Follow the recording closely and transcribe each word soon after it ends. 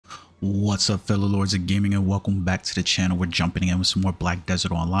What's up, fellow lords of gaming, and welcome back to the channel. We're jumping in with some more Black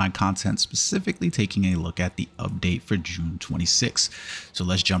Desert Online content, specifically taking a look at the update for June 26. So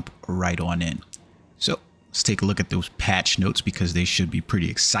let's jump right on in. So let's take a look at those patch notes because they should be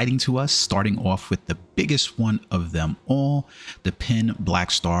pretty exciting to us. Starting off with the biggest one of them all, the pin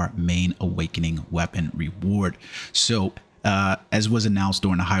BlackStar main awakening weapon reward. So as was announced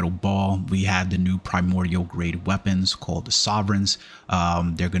during the Heidel Ball, we have the new primordial grade weapons called the Sovereigns.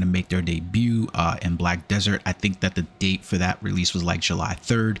 They're going to make their debut in Black Desert. I think that the date for that release was like July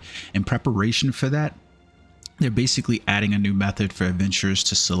 3rd. In preparation for that, they're basically adding a new method for adventurers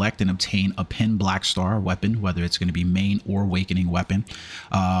to select and obtain a pin BlackStar weapon, whether it's going to be main or awakening weapon.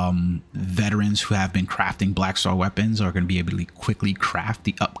 Veterans who have been crafting BlackStar weapons are going to be able to quickly craft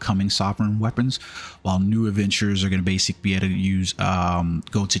the upcoming Sovereign weapons, while new adventurers are going to basically be able to use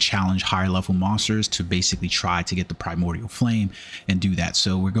go to challenge higher level monsters to basically try to get the primordial flame and do that.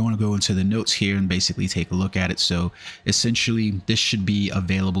 So we're going to go into the notes here and basically take a look at it. So essentially, this should be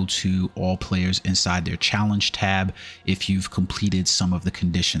available to all players inside their challenge tab if you've completed some of the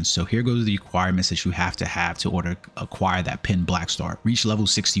conditions. So here goes the requirements that you have to acquire that pin BlackStar. Reach level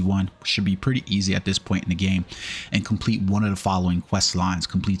 61, should be pretty easy at this point in the game, and complete one of the following quest lines.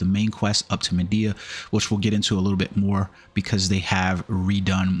 Complete the main quest up to Medea, which we'll get into a little bit more because they have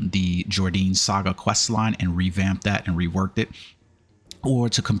redone the Jordan Saga quest line and revamped that and reworked it, or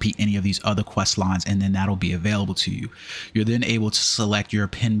to complete any of these other quest lines, and then that'll be available to you. You're then able to select your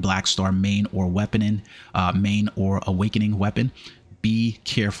pin BlackStar main or main or awakening weapon. Be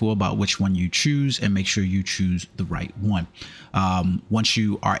careful about which one you choose and make sure you choose the right one. Once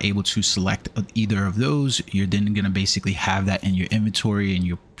you are able to select either of those, you're then going to basically have that in your inventory, and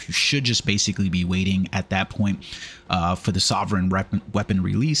you should just basically be waiting at that point for the Sovereign weapon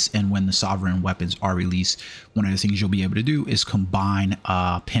release. And when the Sovereign weapons are released, one of the things you'll be able to do is combine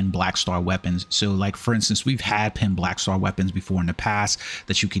pin BlackStar weapons. So like, for instance, we've had pin BlackStar weapons before in the past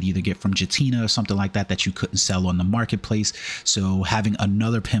that you could either get from Jatina or something like that that you couldn't sell on the marketplace. So having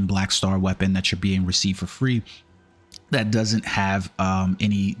another pin BlackStar weapon that you're being received for free that doesn't have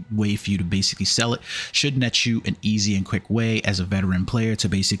any way for you to basically sell it should net you an easy and quick way as a veteran player to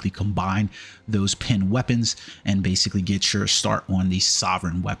basically combine those pin weapons and basically get your start on the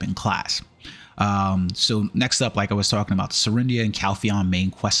Sovereign weapon class. So next up, like I was talking about, the Serendia and Calpheon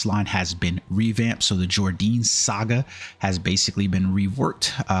main quest line has been revamped. So the Jordan Saga has basically been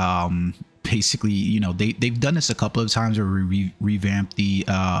reworked. Basically, you know, they've done this a couple of times where we revamped the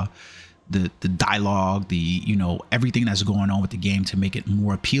dialogue, you know, everything that's going on with the game to make it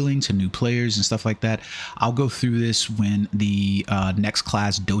more appealing to new players and stuff like that. I'll go through this when the next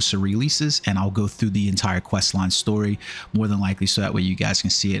class Dosa releases, and I'll go through the entire quest line story more than likely, so that way you guys can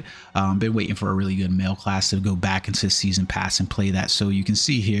see it. Been waiting for a really good male class to go back into the season pass and play that. So you can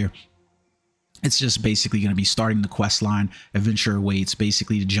see here, it's just basically going to be starting the quest line. Adventurer waits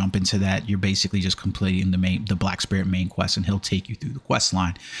basically to jump into that. You're basically just completing the Black Spirit main quest, and he'll take you through the quest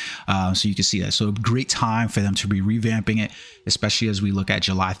line. So you can see that. So a great time for them to be revamping it, especially as we look at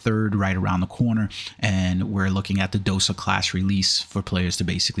July 3rd right around the corner, and we're looking at the Dosa class release for players to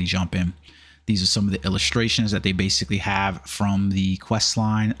basically jump in. These are some of the illustrations that they basically have from the quest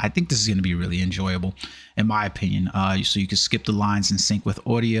line. I think this is going to be really enjoyable, in my opinion. So you can skip the lines and sync with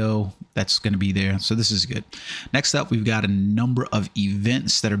audio. That's going to be there. So this is good. Next up, we've got a number of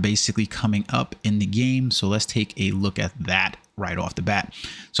events that are basically coming up in the game. So let's take a look at that right off the bat.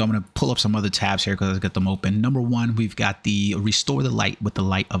 So I'm going to pull up some other tabs here because I've got them open. Number one, we've got the Restore the Light with the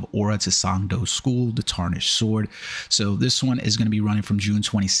Light of Aura to Sangdo's School, the Tarnished Sword. So this one is going to be running from June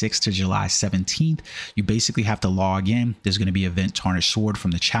 26th to July 17th. You basically have to log in. There's going to be event Tarnished Sword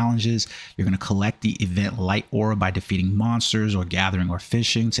from the challenges. You're going to collect the event Light Aura by defeating monsters or gathering or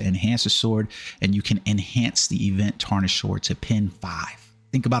fishing to enhance the sword, and you can enhance the event Tarnished Sword to pin 5.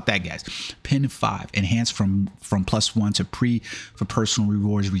 Think about that, guys. Pin 5, enhance from +1 to pre for personal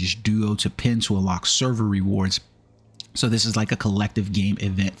rewards, reach duo to pin to unlock server rewards. So this is like a collective game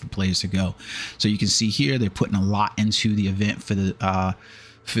event for players to go. So you can see here they're putting a lot into the event for the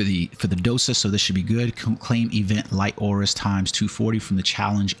Dosa, so this should be good. Claim event Light Auras times 240 from the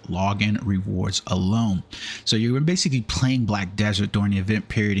challenge login rewards alone. So you're basically playing Black Desert during the event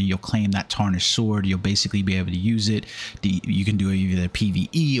period, and you'll claim that Tarnished Sword. You'll basically be able to use it. You can do it either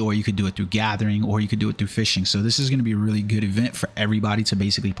PvE, or you could do it through gathering, or you could do it through fishing. So this is going to be a really good event for everybody to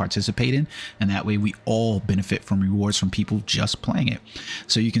basically participate in, and that way we all benefit from rewards from people just playing it.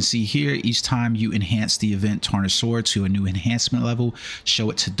 So you can see here, each time you enhance the event Tarnished Sword to a new enhancement level, show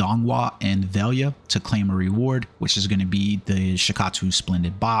it to Donghua and Velia to claim a reward, which is going to be the Shikatu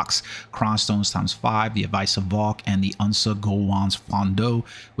Splendid Box, Crown Stones ×5, the Advice of Valk, and the Unsa Gowan's Fondo,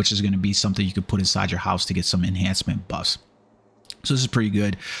 which is going to be something you could put inside your house to get some enhancement buffs. So this is pretty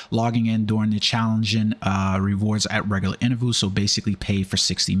good. Logging in during the challenging rewards at regular intervals. So basically pay for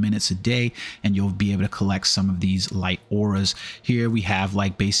 60 minutes a day and you'll be able to collect some of these light auras. Here we have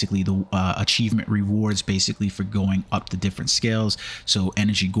like basically the achievement rewards basically for going up the different scales. So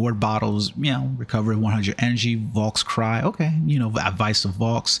energy gourd bottles, you know, recover 100 energy, Valk's Cry, okay, you know, Advice of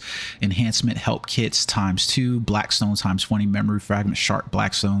Valk's, enhancement help kits ×2, Blackstone ×20, memory fragment, sharp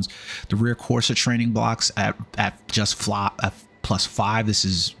Blackstones, the rear Corsa training blocks at just +5. This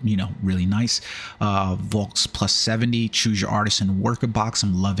is, you know, really nice. Valk's +70, choose your artisan worker box.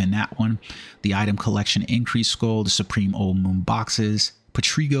 I'm loving that one. The item collection increase skull, the Supreme Old Moon boxes,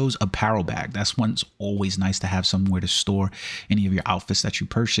 Patrigo's apparel bag. That's one's always nice to have somewhere to store any of your outfits that you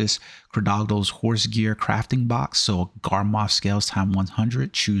purchase. Crodogdo's horse gear crafting box. So Garmoth scales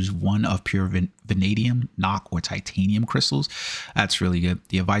 ×100. Choose one of pure vanadium, knock, or titanium crystals. That's really good.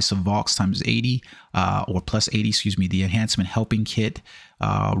 The Advice of Valk's ×80 or +80, excuse me. The enhancement helping kit,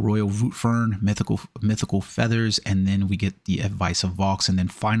 Royal Root Fern, mythical feathers, and then we get the Advice of Valk's. And then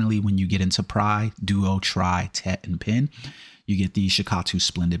finally, when you get into Pry, Duo, Try, Tet, and Pin, you get the Shikatu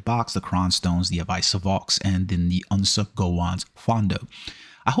Splendid Box, the Kron Stones, the Advice of Valk's, and then the Unsa Gowan's Fondo.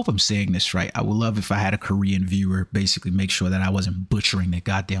 I hope I'm saying this right. I would love if I had a Korean viewer basically make sure that I wasn't butchering the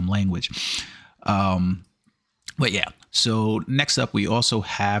goddamn language. But yeah, so next up, we also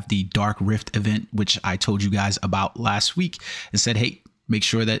have the Dark Rift event, which I told you guys about last week and said, hey, make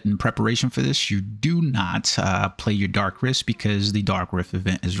sure that in preparation for this, you do not play your Dark Rift because the Dark Rift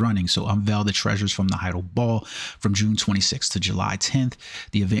event is running. So unveil the treasures from the Heidel Ball from June 26th to July 10th.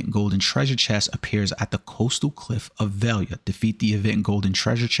 The event golden treasure chest appears at the coastal cliff of Velia. Defeat the event golden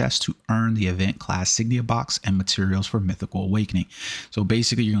treasure chest to earn the event class Signia box and materials for Mythical Awakening. So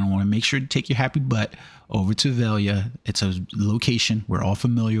basically, you're going to want to make sure to take your happy butt over to Velia. It's a location we're all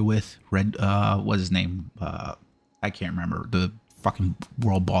familiar with. What's his name? I can't remember. The fucking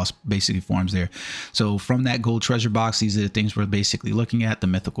world boss basically forms there. So from that gold treasure box, these are the things we're basically looking at: the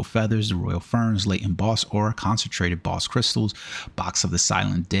mythical feathers, the royal ferns, latent boss aura, concentrated boss crystals, box of the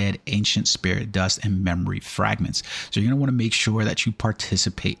silent dead, ancient spirit dust, and memory fragments. So you're going to want to make sure that you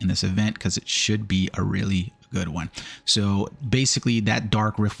participate in this event because it should be a really good one. So basically that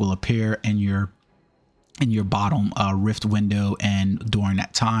Dark Rift will appear in your bottom rift window and during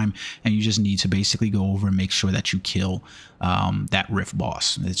that time, and you just need to basically go over and make sure that you kill that rift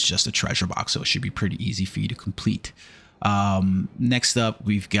boss. It's just a treasure box, so it should be pretty easy for you to complete. Next up,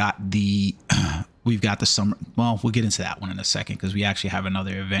 we've got the summer. Well, we'll get into that one in a second because we actually have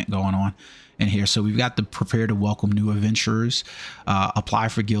another event going on in here. So we've got the prepare to welcome new adventurers, apply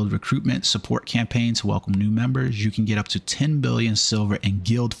for guild recruitment support campaign to welcome new members. You can get up to 10 billion silver in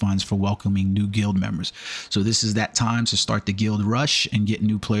guild funds for welcoming new guild members. So this is that time to start the guild rush and get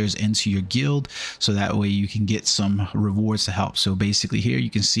new players into your guild, so that way you can get some rewards to help. So basically here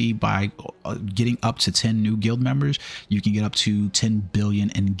you can see by getting up to 10 new guild members, you can get up to 10 billion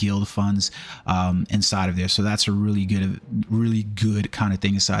in guild funds inside of there. So that's a really good kind of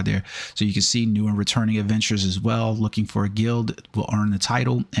thing inside there. So you can see new and returning adventurers as well. Looking for a guild will earn the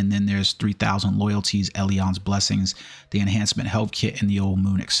title, and then there's 3,000 loyalties, Elion's blessings, the enhancement help kit, and the Old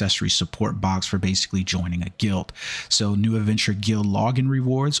Moon accessory support box for basically joining a guild. So new adventure guild login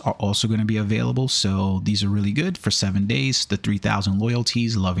rewards are also going to be available. So these are really good for 7 days. The 3,000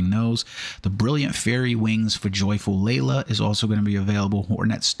 loyalties, loving those. The brilliant fairy wings for joyful Layla is also going to be available.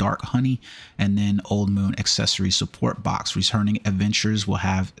 Hornet's dark honey, and then Old Moon accessory support box. Returning adventurers will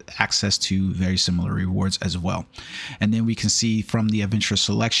have access to very similar rewards as well. And then we can see from the adventure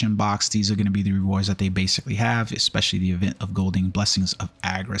selection box, these are going to be the rewards that they basically have, especially the event of golden blessings of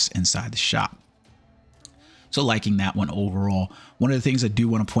Agris inside the shop. So liking that one overall. One of the things I do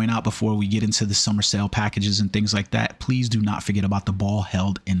want to point out before we get into the summer sale packages and things like that, please do not forget about the ball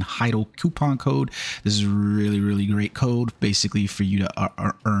held in Heidel coupon code. This is a really great code basically for you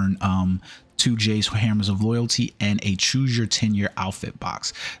to earn 2 J's Hammers of Loyalty and a choose your 10-year outfit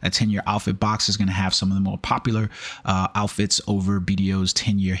box. That 10-year outfit box is going to have some of the more popular outfits over BDO's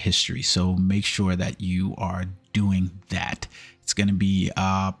 10-year history. So make sure that you are doing that it's going to be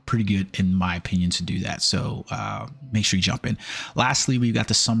pretty good in my opinion to do that. So make sure you jump in. Lastly, we've got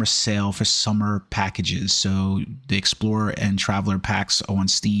the summer sale for summer packages. So the Explorer and Traveler packs on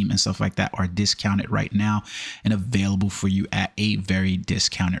Steam and stuff like that are discounted right now and available for you at a very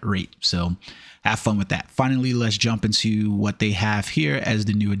discounted rate. So have fun with that. Finally, let's jump into what they have here as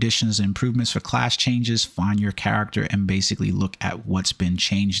the new additions and improvements for class changes. Find your character and basically look at what's been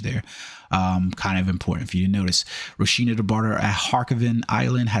changed there. Kind of important for you to notice. Roshina the Barter at Harkovan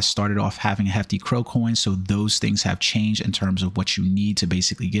Island has started off having a hefty crow coin, so those things have changed in terms of what you need to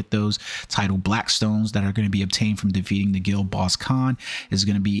basically get those. Title Blackstones that are going to be obtained from defeating the guild boss Khan is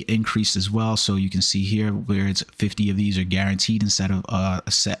going to be increased as well. So you can see here where it's 50 of these are guaranteed instead of a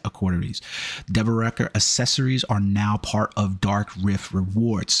set of quarterlies. Deborah accessories are now part of Dark Rift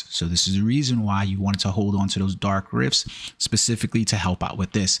rewards. So this is the reason why you wanted to hold on to those Dark Rifts specifically to help out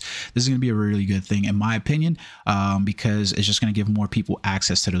with this. This is going to be a really good thing in my opinion, because it's just going to give more people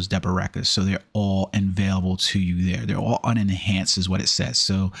access to those Deborah. So they're all available to you there. They're all unenhanced is what it says.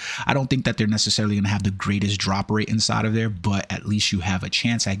 So I don't think that they're necessarily going to have the greatest drop rate inside of there, but at least you have a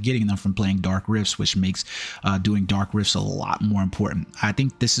chance at getting them from playing Dark Rifts, which makes doing Dark Rifts a lot more important. I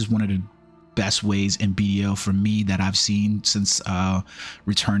think this is one of the best ways in BDO for me that I've seen since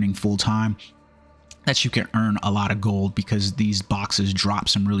returning full time, that you can earn a lot of gold, because these boxes drop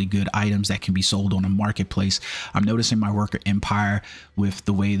some really good items that can be sold on a marketplace. I'm noticing my worker empire, with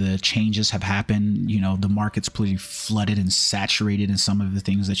the way the changes have happened, you know, the market's pretty flooded and saturated in some of the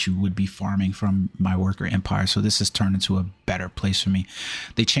things that you would be farming from my worker empire. So this has turned into a better place for me.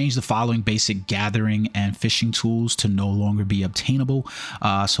 They changed the following basic gathering and fishing tools to no longer be obtainable.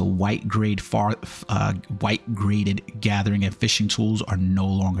 So white graded gathering and fishing tools are no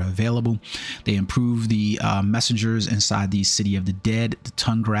longer available. They improved the messengers inside the City of the Dead. The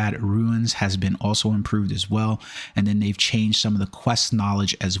Tungrad ruins has been also improved as well, and then they've changed some of the quest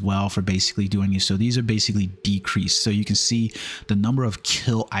knowledge as well for basically doing it. So these are basically decreased, so you can see the number of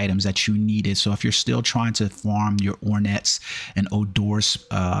kill items that you needed. So if you're still trying to farm your Ornets and Odor's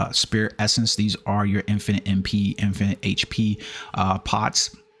Spirit Essence, these are your infinite MP, infinite HP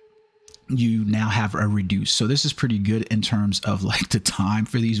pots, you now have a reduce. So this is pretty good in terms of like the time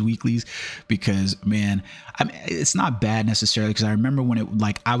for these weeklies, because man, I mean, it's not bad necessarily, because I remember when it,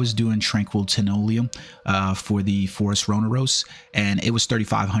 like, I was doing Tranquil Tenolium for the Forest Roneros, and it was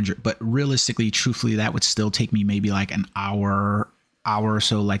 3,500, but realistically, truthfully, that would still take me maybe like an hour or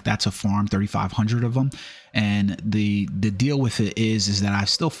so, like that, to farm 3,500 of them. And the deal with it is that I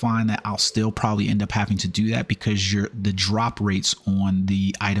still find that I'll still probably end up having to do that, because the drop rates on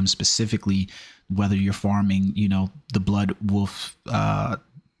the item specifically, whether you're farming, you know, the Blood Wolf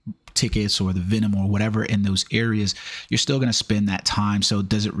tickets or the Venom or whatever in those areas, you're still going to spend that time. So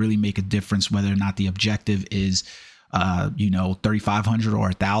does it really make a difference whether or not the objective is you know, 3,500 or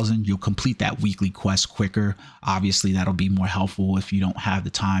 1,000? You'll complete that weekly quest quicker. Obviously, that'll be more helpful if you don't have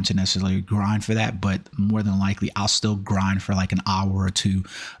the time to necessarily grind for that, but more than likely, I'll still grind for like an hour or two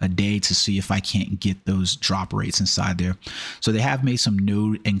a day to see if I can't get those drop rates inside there. So they have made some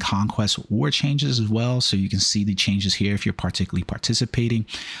node and conquest war changes as well. So you can see the changes here if you're particularly participating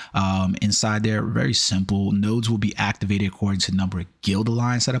inside there. Very simple. Nodes will be activated according to the number of guild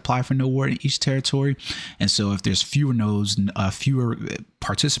alliance that apply for node war in each territory. And so if there's fewer nodes, fewer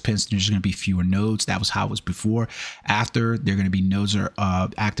participants, there's going to be fewer nodes. That was how it was before. After, they're going to be nodes are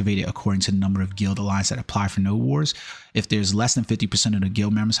activated according to the number of guild alliance that apply for node wars. If there's less than 50% of the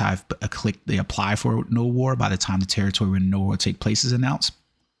guild members have clicked they apply for node war by the time the territory where node war will take place is announced,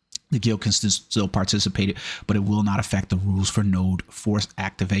 the guild can still participate, but it will not affect the rules for node force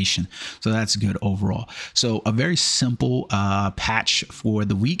activation. So that's good overall. So a very simple patch for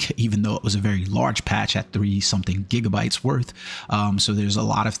the week, even though it was a very large patch at 3-something gigabytes worth. So there's a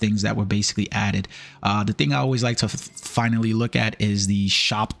lot of things that were basically added. The thing I always like to finally look at is the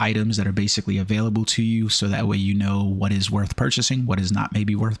shop items that are basically available to you. So that way you know what is worth purchasing, what is not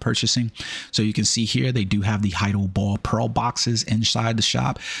maybe worth purchasing. So you can see here, they do have the Heidel Ball Pearl boxes inside the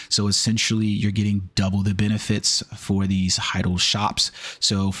shop. So essentially, you're getting double the benefits for these Heidel shops.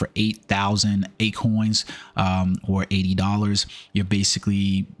 So for 8,000 coins or $80, you're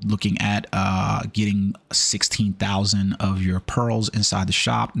basically looking at getting 16,000 of your pearls inside the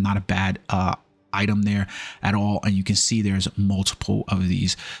shop. Not a bad item there at all. And you can see there's multiple of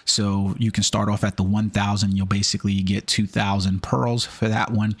these. So you can start off at the 1,000. You'll basically get 2,000 pearls for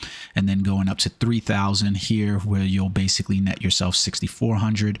that one, and then going up to 3,000 here, where you'll basically net yourself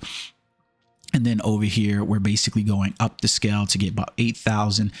 6,400. And then over here, we're basically going up the scale to get about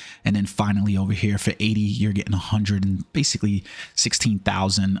 8,000. And then finally over here for 80, you're getting 100 and basically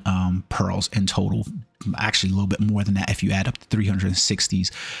 16,000 pearls in total. Actually a little bit more than that if you add up the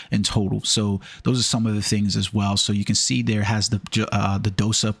 360s in total. So those are some of the things as well. So you can see there has the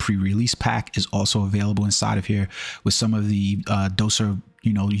DOSA pre-release pack is also available inside of here with some of the DOSA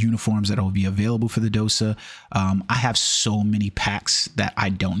uniforms that will be available for the DOSA. I have so many packs that I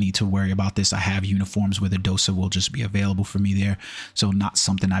don't need to worry about this. I have uniforms where the DOSA will just be available for me there. So not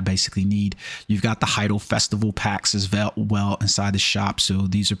something I basically need. You've got the Heidel Festival packs as well inside the shop. So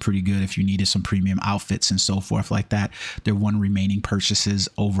these are pretty good if you needed some premium outfits and so forth like that. They're one remaining purchases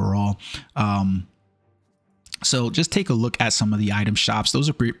overall. So just take a look at some of the item shops. Those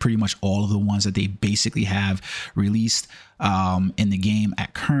are pretty much all of the ones that they basically have released in the game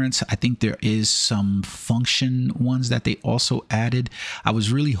at current. I think there is some function ones that they also added. I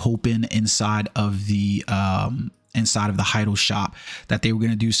was really hoping inside of the Heidel shop that they were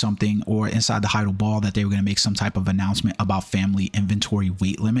going to do something, or inside the Heidel ball that they were going to make some type of announcement about family inventory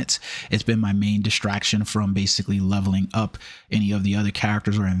weight limits. It's been my main distraction from basically leveling up any of the other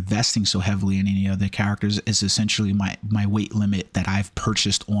characters or investing so heavily in any other characters. Is essentially my weight limit that I've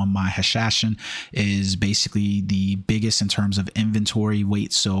purchased on my Hashashin is basically the biggest in terms of inventory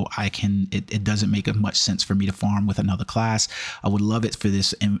weight. So it doesn't make much sense for me to farm with another class. I would love it for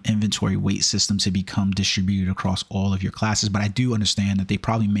this inventory weight system to become distributed across all of your classes, but I do understand that they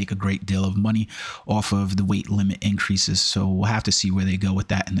probably make a great deal of money off of the weight limit increases, so we'll have to see where they go with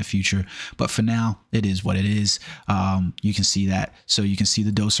that in the future. But for now, it is what it is. You can see that. So you can see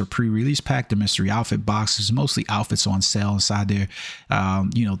the DOSA pre-release pack, the mystery outfit boxes, mostly outfits on sale inside there.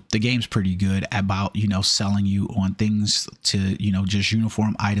 The game's pretty good about selling you on things to just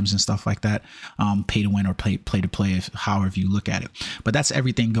uniform items and stuff like that. Pay to win or play to play, however you look at it. But that's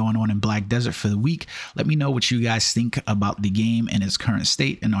everything going on in Black Desert for the week. Let me know what you guys think about the game in its current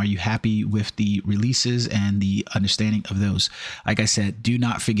state, and are you happy with the releases and the understanding of those? Like I said, do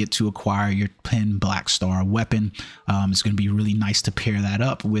not forget to acquire your pin BlackStar weapon. It's going to be really nice to pair that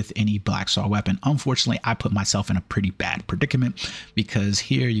up with any BlackStar weapon. Unfortunately, I put myself in a pretty bad predicament because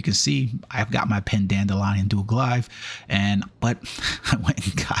here you can see I've got my pin Dandelion dual glaive, but I went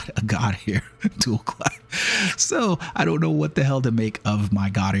and got a God Ear dual glaive. So I don't know what the hell to make of my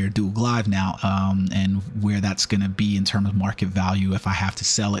God Ear dual glaive now, and where that's going to be in terms of market value if I have to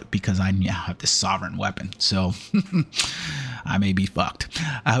sell it, because I now have this sovereign weapon. So I may be fucked.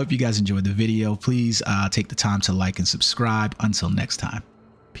 I hope you guys enjoyed the video. Please take the time to like and subscribe. Until next time,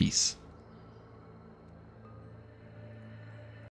 peace.